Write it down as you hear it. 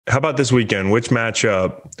how about this weekend? Which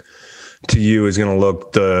matchup to you is going to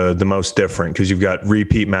look the most different? Because you've got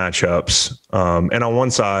repeat matchups. And on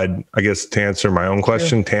one side, I guess to answer my own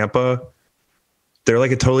question, Tampa, they're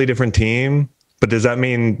like a totally different team. But does that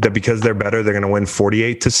mean that because they're better, they're going to win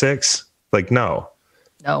 48-6? Like, no.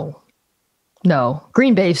 No.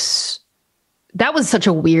 Green Bay's, that was such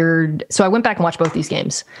a weird. So I went back and watched both these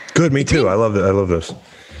games. Good, me too. I love it. I love this.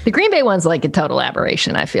 The Green Bay one's like a total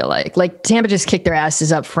aberration, I feel like. Like Tampa just kicked their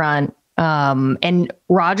asses up front. And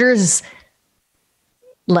Rodgers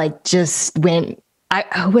like just went.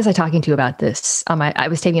 Who was I talking to about this? I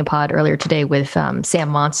was taking a pod earlier today with Sam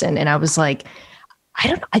Monson, and I was like,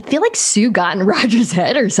 I feel like Sue got in Rodgers'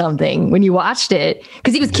 head or something when you watched it,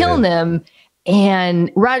 because he was killing them.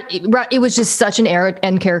 And it was just such an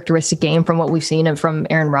uncharacteristic game from what we've seen from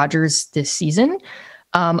Aaron Rodgers this season.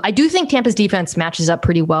 I do think Tampa's defense matches up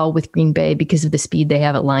pretty well with Green Bay because of the speed they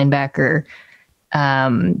have at linebacker.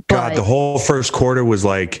 God, the whole first quarter was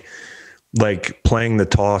like playing the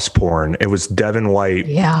toss porn. It was Devin White.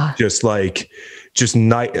 Yeah.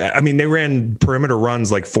 I mean, they ran perimeter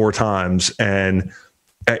runs like 4 times, and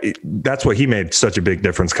that's what he made such a big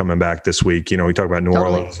difference coming back this week. You know, we talk about New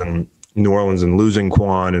Orleans and losing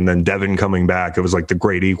Quan, and then Devin coming back. It was like the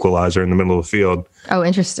great equalizer in the middle of the field. Oh,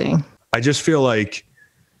 interesting. I just feel like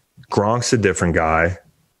Gronk's a different guy.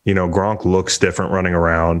 You know, Gronk looks different running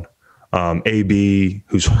around. AB,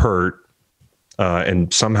 who's hurt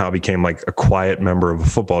and somehow became like a quiet member of a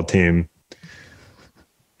football team,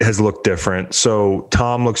 has looked different. So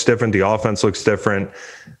Tom looks different. The offense looks different.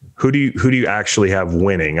 Who do you actually have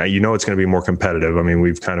winning? You know, it's going to be more competitive. I mean,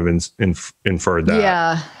 we've kind of inferred that.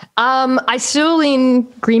 Yeah. I still lean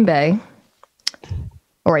Green Bay,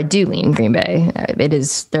 or I do lean Green Bay.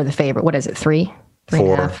 They're the favorite. What is it? 3?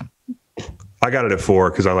 4. I got it at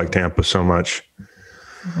 4 because I like Tampa so much.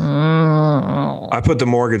 I put the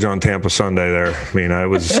mortgage on Tampa Sunday there. I mean, I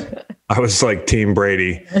was like Team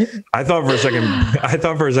Brady. I thought for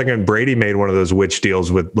a second Brady made one of those witch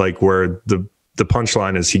deals with like where the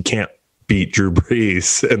punchline is he can't beat Drew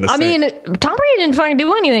Brees. I mean, Tom Brady didn't fucking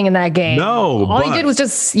do anything in that game. No, all he did was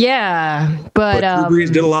just but Drew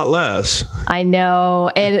Brees did a lot less. I know,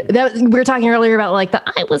 and we were talking earlier about like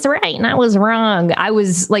I was right and I was wrong. I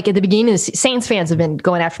was like at the beginning, Saints fans have been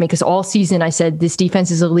going after me because all season I said this defense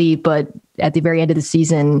is elite, but at the very end of the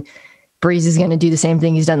season, Brees is going to do the same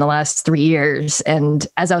thing he's done the last 3 years. And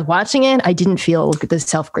as I was watching it, I didn't feel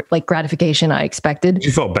the gratification I expected.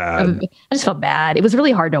 You felt bad. I just felt bad. It was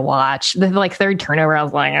really hard to watch. The third turnover, I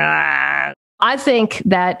was like, ah. I think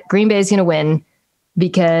that Green Bay is going to win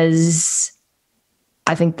because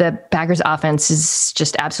I think the Packers offense is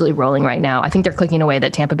just absolutely rolling right now. I think they're clicking away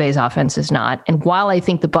that Tampa Bay's offense is not. And while I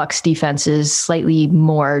think the Bucs defense is slightly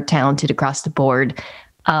more talented across the board,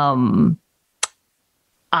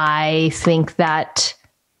 I think that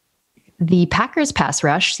the Packers pass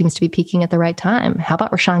rush seems to be peaking at the right time. How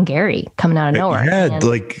about Rashawn Gary coming out of nowhere? Yeah.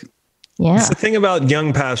 It's the thing about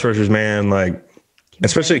young pass rushers, man, like,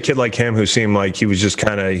 especially a kid like him who seemed like he was just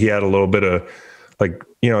he had a little bit of like,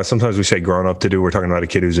 you know, sometimes we say grown up to do. We're talking about a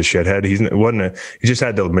kid who's a shithead. He just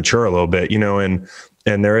had to mature a little bit, you know, and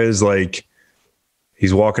there is like,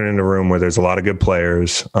 he's walking in a room where there's a lot of good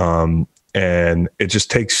players. And it just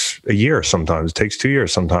takes a year sometimes. It takes 2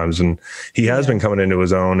 years sometimes. And he has been coming into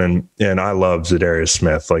his own. And I love Zadarius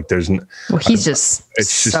Smith. Like he's just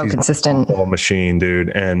so consistent. Ball machine,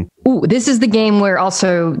 dude. And this is the game where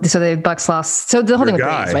also, so the Bucs lost. So the whole thing with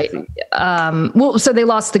Brees, right? So they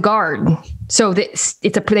lost the guard. So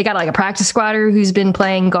they got like a practice squatter who's been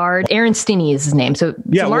playing guard. Aaron Stinney is his name. So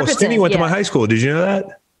Stinney went to my high school. Did you know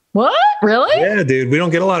that? What? Really? Yeah, dude. We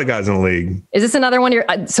don't get a lot of guys in the league. Is this another one?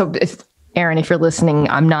 Aaron, if you're listening,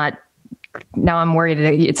 I'm worried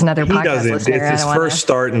that it's another podcast. He doesn't. Listener. It's his first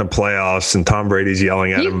start in the playoffs, and Tom Brady's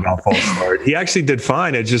yelling at him about false start. He actually did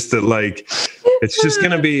fine. It's just that, like, it's just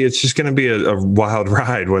gonna be a wild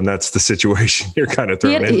ride when that's the situation you're kind of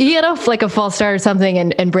thrown in. He had a false start or something,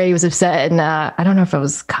 and Brady was upset. And I don't know if it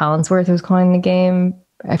was Collinsworth who was calling the game.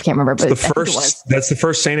 I can't remember, but that's the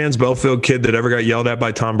first St. Anne's Belfield kid that ever got yelled at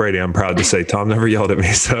by Tom Brady. I'm proud to say Tom never yelled at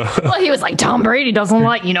me. So he was like, Tom Brady doesn't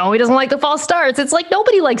like, he doesn't like the false starts. It's like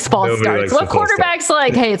nobody likes false starts. What quarterback's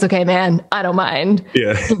like, hey, it's okay, man. I don't mind.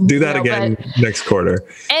 Yeah, do that again next quarter.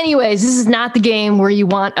 Anyways, this is not the game where you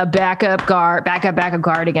want a backup guard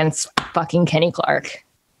against fucking Kenny Clark.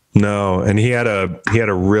 No, and he had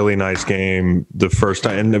a really nice game the first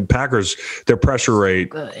time. And the Packers, their pressure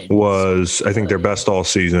rate was, I think, their best all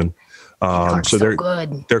season. So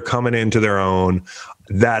they're coming into their own.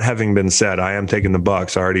 That having been said, I am taking the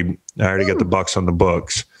Bucs. I already got the Bucs on the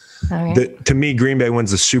books. Right. To me, Green Bay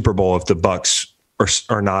wins the Super Bowl if the Bucs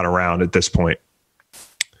are not around at this point.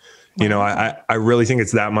 You know, I really think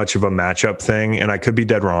it's that much of a matchup thing, and I could be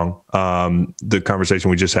dead wrong. The conversation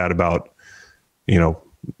we just had about, you know,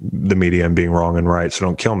 the media and being wrong and right, so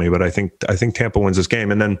don't kill me. But I think Tampa wins this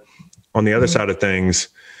game. And then on the other side of things,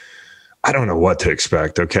 I don't know what to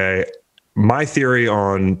expect. Okay. My theory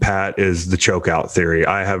on Pat is the choke out theory.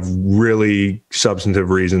 I have really substantive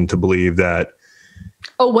reason to believe that.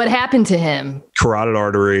 Oh, what happened to him? Carotid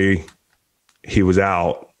artery. He was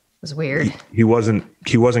out. It was weird. He wasn't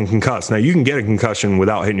concussed. Now you can get a concussion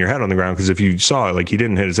without hitting your head on the ground, because if you saw it, like, he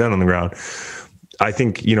didn't hit his head on the ground. I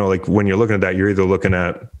think, you know, like, when you're looking at that, you're either looking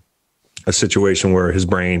at a situation where his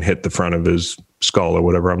brain hit the front of his skull or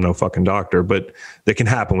whatever. I'm no fucking doctor, but that can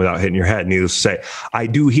happen without hitting your head. Needless to say, I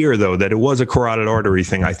do hear, though, that it was a carotid artery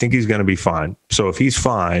thing. I think he's going to be fine. So if he's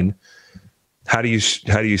fine, how do you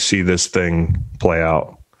see this thing play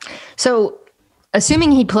out? So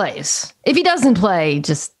assuming he plays, if he doesn't play,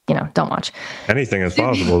 just, you know, don't watch. Anything is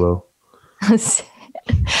possible, though.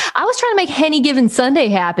 I was trying to make Any Given Sunday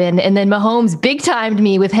happen, and then Mahomes big timed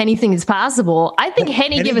me with Anything is Possible. I think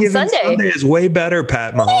Any Given Sunday is way better,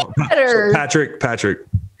 Pat Mahomes. Better.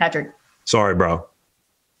 Patrick. Sorry, bro.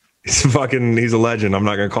 He's a legend. I'm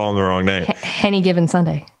not going to call him the wrong name. Any Given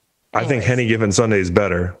Sunday. I think Any Given Sunday is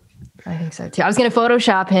better. I think so too. I was going to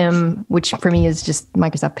Photoshop him, which for me is just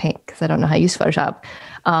Microsoft Paint, because I don't know how to use Photoshop,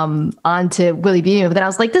 onto Willie Beamer. But then I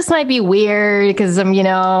was like, this might be weird because I'm, you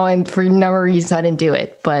know, and for no reason I didn't do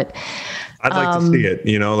it. But I'd like to see it.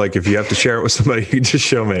 You know, like, if you have to share it with somebody, you just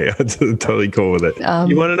show me. I'm totally cool with it.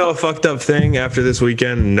 You want to know a fucked up thing after this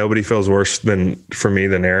weekend? Nobody feels worse for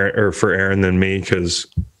Aaron than me, because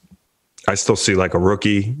I still see like a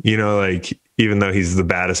rookie, you know, like, even though he's the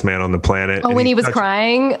baddest man on the planet. Oh, when he was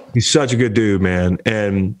crying. He's such a good dude, man.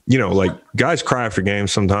 And, you know, like, guys cry after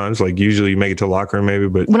games sometimes. Like, usually you make it to the locker room maybe.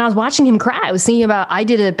 But when I was watching him cry, I was thinking about,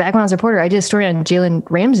 back when I was a reporter, I did a story on Jalen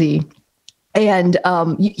Ramsey. And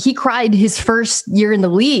he cried his first year in the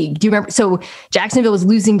league. Do you remember? So Jacksonville was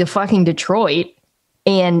losing to fucking Detroit,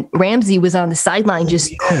 and Ramsey was on the sideline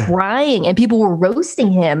just crying, and people were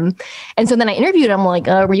roasting him. And so then I interviewed him, like,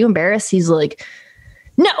 were you embarrassed? He's like,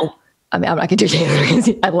 no. I mean, I'm not going to do Jalen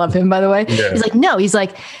Ramsey. I love him, by the way. Yeah. He's like, no. He's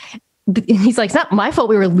like, it's not my fault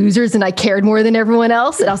we were losers and I cared more than everyone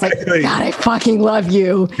else. And I was like, God, I fucking love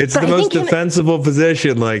you. It's the most defensible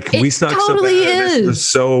position. Like, we suck totally so bad. This was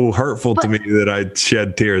so hurtful to me that I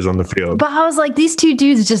shed tears on the field. But I was like, these two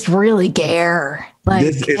dudes just really care. Like,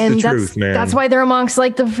 this is the truth, man. That's why they're amongst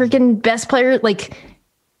like the freaking best players, like,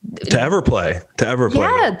 to ever play.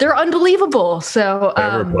 Yeah, they're unbelievable. So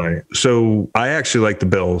ever play. So I actually like the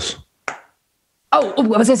Bills. Oh, I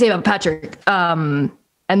was going to say about Patrick.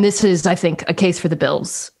 And this is, I think, a case for the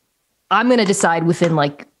Bills. I'm going to decide within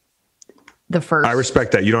like the first. I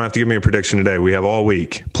respect that. You don't have to give me a prediction today. We have all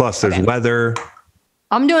week. Plus, there's weather.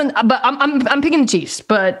 I'm picking the Chiefs.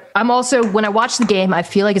 But I'm also, when I watch the game, I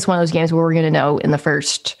feel like it's one of those games where we're going to know in the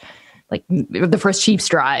first Chiefs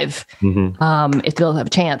drive, if the Bills have a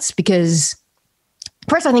chance. Because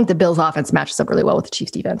first, I think the Bills offense matches up really well with the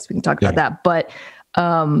Chiefs defense. We can talk about that. But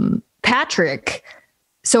Patrick,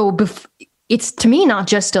 so it's to me not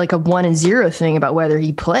just like a 1-0 thing about whether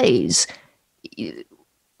he plays. He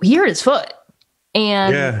hurt his foot,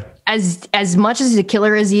 and as much as a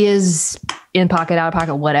killer as he is in pocket, out of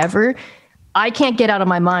pocket, whatever, I can't get out of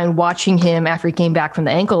my mind watching him after he came back from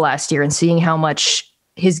the ankle last year and seeing how much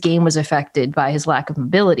his game was affected by his lack of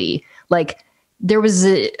mobility. Like, there was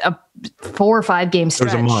a 4 or 5 game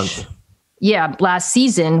stretch. There was a month. Yeah, last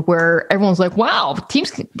season where everyone's like, "Wow,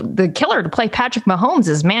 the killer to play Patrick Mahomes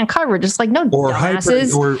is man coverage." Just like, no,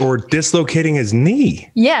 or dislocating his knee.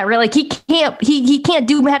 Yeah, really, like he can't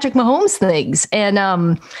do Patrick Mahomes things.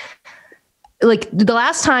 And like the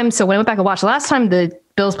last time, so when I went back and watched the last time the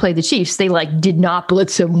Bills played the Chiefs, they like did not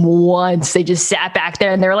blitz him once. They just sat back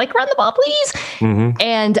there and they were like, "Run the ball, please."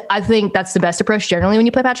 And I think that's the best approach generally when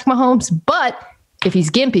you play Patrick Mahomes. But if he's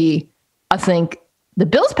gimpy, I think the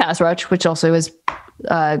Bills pass rush, which also is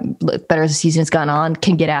better as the season has gone on,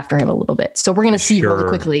 can get after him a little bit. So we're going to see really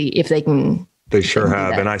quickly if they can. They sure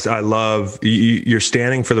have. And I love you're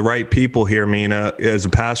standing for the right people here, Mina, as a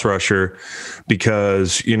pass rusher,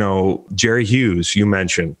 because, you know, Jerry Hughes, you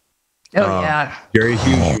mentioned. Jerry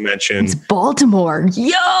Hughes, you mentioned. It's Baltimore.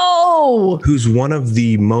 Yo! Who's one of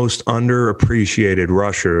the most underappreciated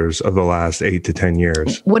rushers of the last 8 to 10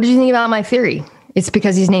 years. What did you think about my theory? It's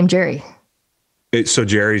because he's named Jerry. So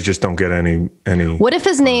Jerry's just don't get any. What if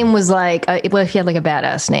his name was like? What if he had like a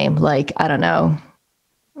badass name? Like, I don't know.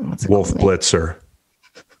 Wolf Blitzer.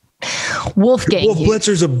 Wolfgang Wolf Hughes.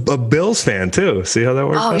 Blitzer's a Bills fan too. See how that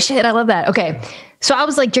works? Oh shit, I love that. Okay. So I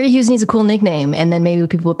was like, Jerry Hughes needs a cool nickname, and then maybe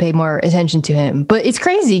people would pay more attention to him. But it's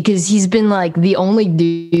crazy because he's been like the only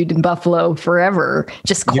dude in Buffalo forever,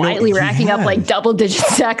 just quietly racking up like double-digit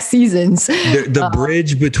sack seasons. The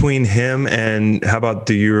bridge between him and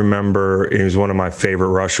do you remember? It was one of my favorite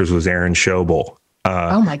rushers was Aaron Schobel.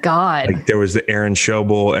 Oh my God. Like there was the Aaron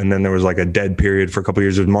Schobel, and then there was like a dead period for a couple of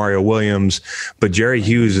years with Mario Williams. But Jerry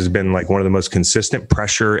Hughes has been like one of the most consistent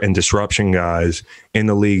pressure and disruption guys in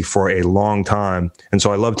the league for a long time. And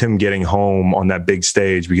so I loved him getting home on that big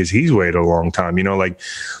stage because he's waited a long time. You know, like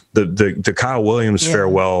the Kyle Williams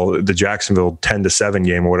farewell, the Jacksonville 10-7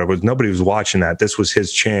 game or whatever, nobody was watching that. This was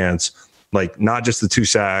his chance, like not just the 2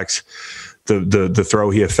 sacks, the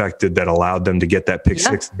throw he effected that allowed them to get that pick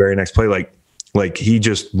six the very next play. Like he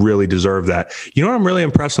just really deserved that. You know what I'm really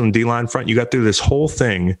impressed on the D-line front? You got through this whole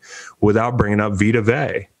thing without bringing up Vita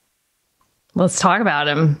Vea. Let's talk about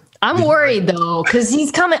him. I'm worried though, because he's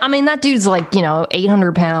coming. I mean, that dude's like,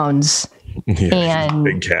 800 pounds. Yeah, and he's a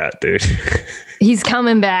big cat, dude. He's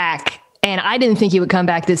coming back. And I didn't think he would come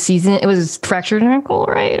back this season. It was fractured ankle,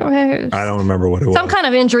 right? Okay. I don't remember what it was. Some kind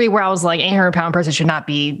of injury where I was like, 800-pound person should not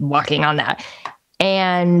be walking on that.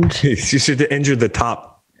 And you should have injured the top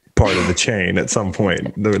part of the chain at some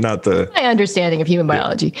point, not the my understanding of human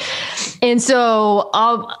biology. And so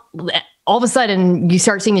all of a sudden you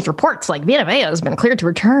start seeing these reports like Vita Vea has been cleared to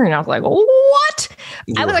return. And I was like, what?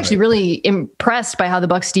 I was actually really impressed by how the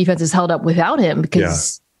Bucs defense has held up without him,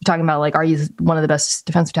 because talking about like, are you one of the best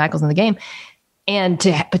defensive tackles in the game? And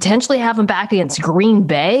to potentially have him back against Green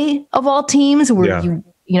Bay of all teams where you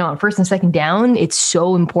know, on first and second down, it's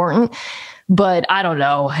so important. But I don't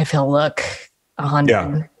know if he'll look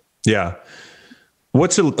 100. Yeah.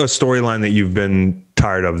 What's a storyline that you've been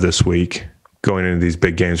tired of this week going into these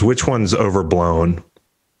big games? Which one's overblown?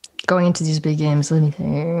 Going into these big games, let me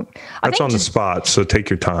think. That's on the spot, so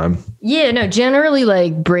take your time. Yeah, no, generally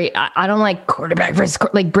like I don't like quarterback versus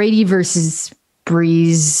like Brady versus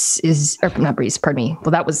Breeze not Breeze, pardon me.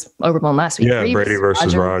 Well, that was overblown last week. Yeah, Brady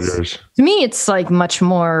versus Rodgers. To me, it's like much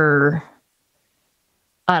more.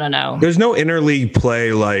 I don't know. There's no interleague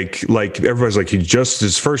play like everybody's like,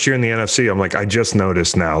 his first year in the NFC. I'm like, I just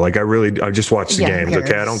noticed now. Like I just watched the games.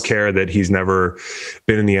 Okay, I don't care that he's never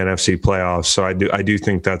been in the NFC playoffs. So I do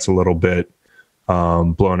think that's a little bit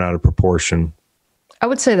blown out of proportion. I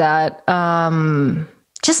would say that.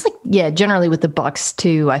 Just like generally with the Bucs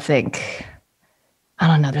too. I think I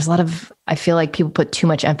don't know. There's a lot of. I feel like people put too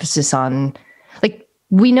much emphasis on like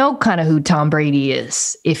we know kind of who Tom Brady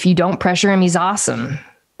is. If you don't pressure him, he's awesome.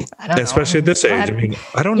 Especially at this age. I mean,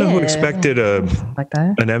 I don't know who expected an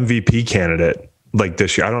MVP candidate like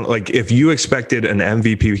this year. I don't like if you expected an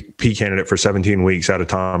MVP candidate for 17 weeks out of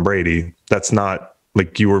Tom Brady, that's not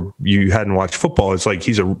like you hadn't watched football. It's like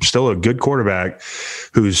he's still a good quarterback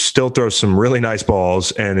who still throws some really nice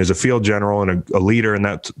balls and is a field general and a leader and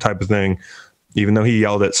that type of thing. Even though he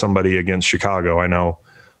yelled at somebody against Chicago, I know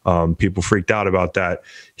people freaked out about that.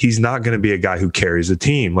 He's not going to be a guy who carries a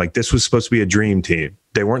team. Like this was supposed to be a dream team.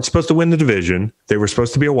 They weren't supposed to win the division. They were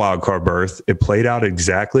supposed to be a wild card berth. It played out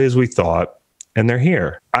exactly as we thought, and they're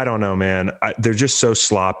here. I don't know, man. They're just so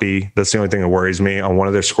sloppy. That's the only thing that worries me. On one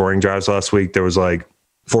of their scoring drives last week, there was like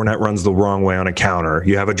Fournette runs the wrong way on a counter.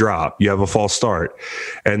 You have a drop. You have a false start.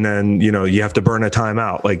 And then, you have to burn a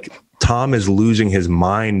timeout. Like Tom is losing his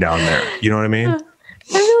mind down there. You know what I mean?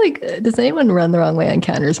 I feel like, does anyone run the wrong way on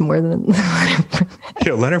counters more than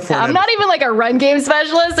Leonard Fournette? I'm not even like a run game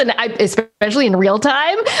specialist, and especially in real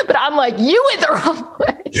time, but I'm like, you went the wrong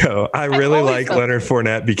way. I really like Leonard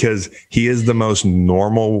Fournette because he is the most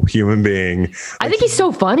normal human being. I think he's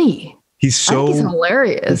so funny. He's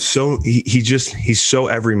hilarious. So he's so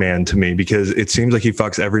everyman to me because it seems like he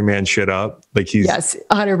fucks every man shit up. Like he's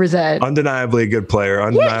 100%. Undeniably a good player,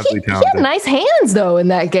 undeniably talented. He had nice hands though in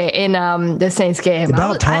that game, in the Saints game. It's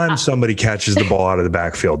about time somebody catches the ball out of the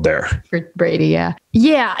backfield there. For Brady,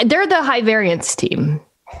 yeah. They're the high variance team.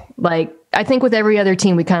 Like I think with every other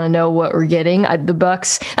team, we kind of know what we're getting. The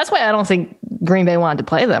Bucs. That's why I don't think Green Bay wanted to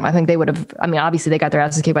play them. I think they would have. I mean, obviously they got their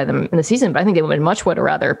asses kicked by them in the season, but I think they would have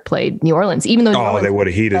rather played New Orleans, even though they would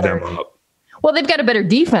have heated them up. Well, they've got a better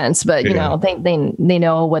defense, but they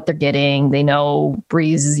know what they're getting. They know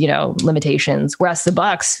Breeze's limitations. Whereas the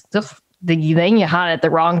Bucs, they can get hot at the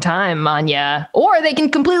wrong time on you, or they can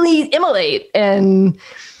completely immolate. And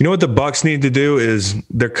you know what the Bucs need to do is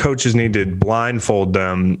their coaches need to blindfold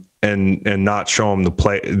them and not show them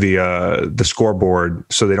the scoreboard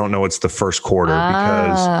so they don't know it's the first quarter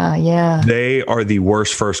because they are the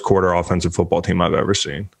worst first quarter offensive football team I've ever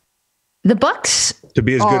seen. The Bucks to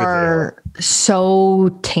be as good are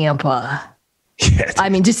so Tampa. Yeah. I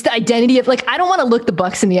mean, just the identity of like, I don't want to look the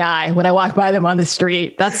Bucks in the eye when I walk by them on the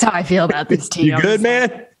street. That's how I feel about this team. You good,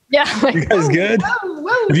 man? Yeah. Like, you guys good?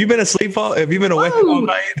 Whoa. Have you been asleep have you been awake all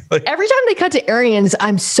night? Like, every time they cut to Arians,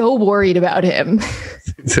 I'm so worried about him.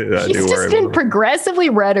 He's just been progressively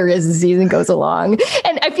redder as the season goes along.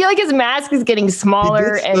 And I feel like his mask is getting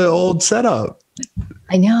smaller. And the old setup.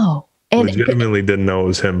 I know. And legitimately didn't know it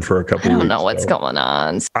was him for a couple of weeks. I don't know what's going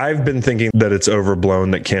on. I've been thinking that it's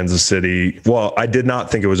overblown that Kansas City. Well, I did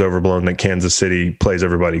not think it was overblown that Kansas City plays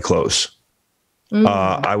everybody close.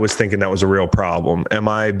 I was thinking that was a real problem. Am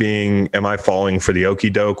I falling for the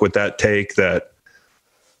okie doke with that take that,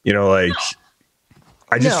 like,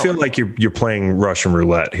 I just feel like you're playing Russian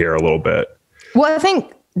roulette here a little bit. Well, I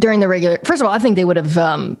think during the first of all, I think they would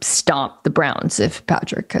have stomped the Browns if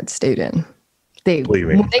Patrick had stayed in. They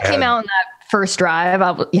came out in that first drive. I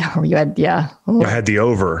had the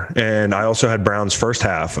over, and I also had Browns first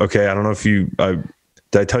half. Okay, I don't know if did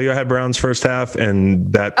I tell you I had Browns first half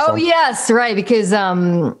and that. Oh yes, right. Because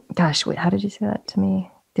gosh, wait, how did you say that to me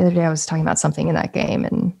the other day? I was talking about something in that game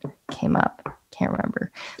and came up. Can't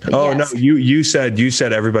remember. But no, you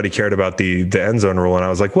said everybody cared about the end zone rule, and I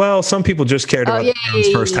was like, well, some people just cared about the Browns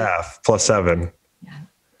first half +7. Yeah,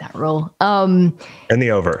 that rule. And the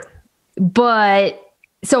over. But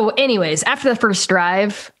so anyways, after the first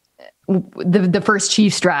drive, the first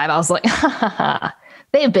Chiefs drive, I was like,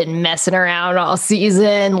 they've been messing around all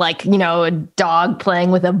season. Like, a dog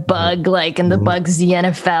playing with a bug, like, and the bug's the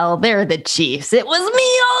NFL. They're the Chiefs. It was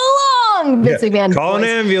me all along. Vince McMahon. Call an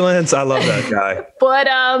ambulance. I love that guy. But,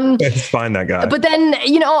 let's find that guy. But then,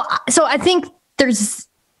 so I think there's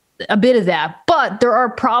a bit of that, but there are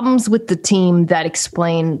problems with the team that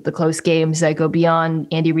explain the close games that go beyond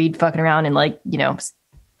Andy Reid fucking around and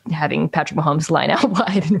having Patrick Mahomes line out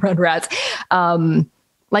wide and run routes.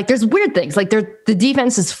 Like there's weird things. Like the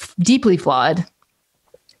defense is deeply flawed.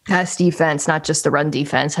 Pass defense, not just the run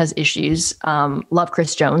defense, has issues. Love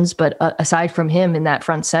Chris Jones, but aside from him in that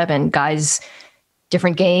front seven, guys,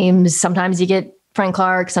 different games. Sometimes you get Frank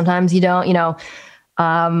Clark, sometimes you don't.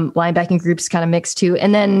 Linebacking groups kind of mixed too.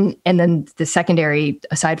 And then the secondary,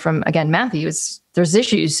 aside from, again, Matthews, there's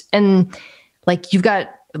issues. And like you've got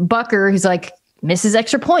Bucker, who's like misses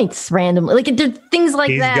extra points randomly. Like there's things like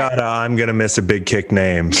that. He's got I'm going to miss a big kick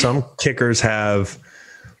name. Some kickers have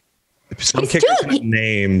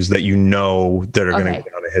names that that are going to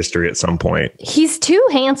get on a history at some point. He's too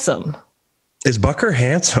handsome. Is Bucker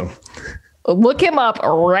handsome? Look him up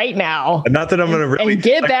right now. Not that I'm going to really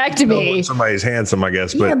get back to me. Somebody's handsome, I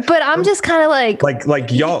guess. But yeah, but I'm just kind of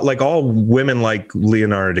like y'all, like all women like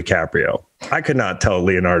Leonardo DiCaprio. I could not tell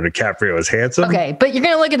Leonardo DiCaprio is handsome. Okay, but you're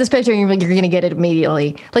going to look at this picture and you're going to get it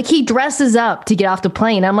immediately. Like he dresses up to get off the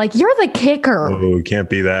plane. I'm like, you're the kicker. Oh, it can't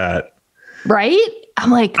be that. Right? I'm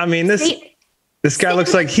like, I mean, this guy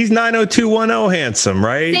looks like he's 90210 handsome,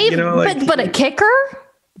 right? But a kicker?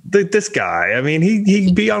 This guy, I mean,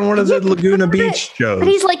 he'd be on one of the Laguna Beach shows. But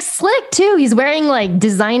he's like slick too. He's wearing like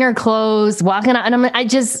designer clothes, walking out. And I'm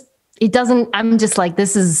just like,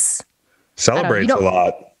 this is. Celebrates a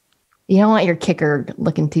lot. You don't want your kicker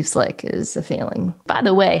looking too slick is the feeling. By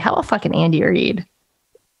the way, how about fucking Andy Reid?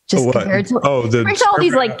 Just compared to all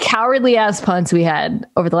these like cowardly ass punts we had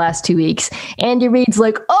over the last 2 weeks. Andy Reid's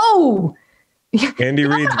like, Andy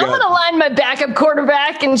Reid's I'm gonna line my backup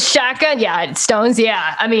quarterback and shotgun. Yeah, Stones.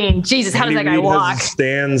 Yeah, I mean, Jesus, how does that guy walk?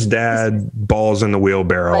 Stan's dad balls in the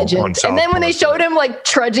wheelbarrow. On South and then when they showed him like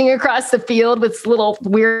trudging across the field with this little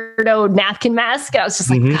weirdo napkin mask, I was just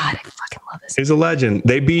like, God, I fucking love this. He's a legend.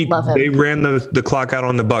 They ran the clock out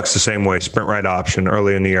on the Bucks the same way, sprint right option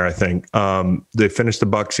early in the year. I think they finished the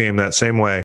Bucks game that same way.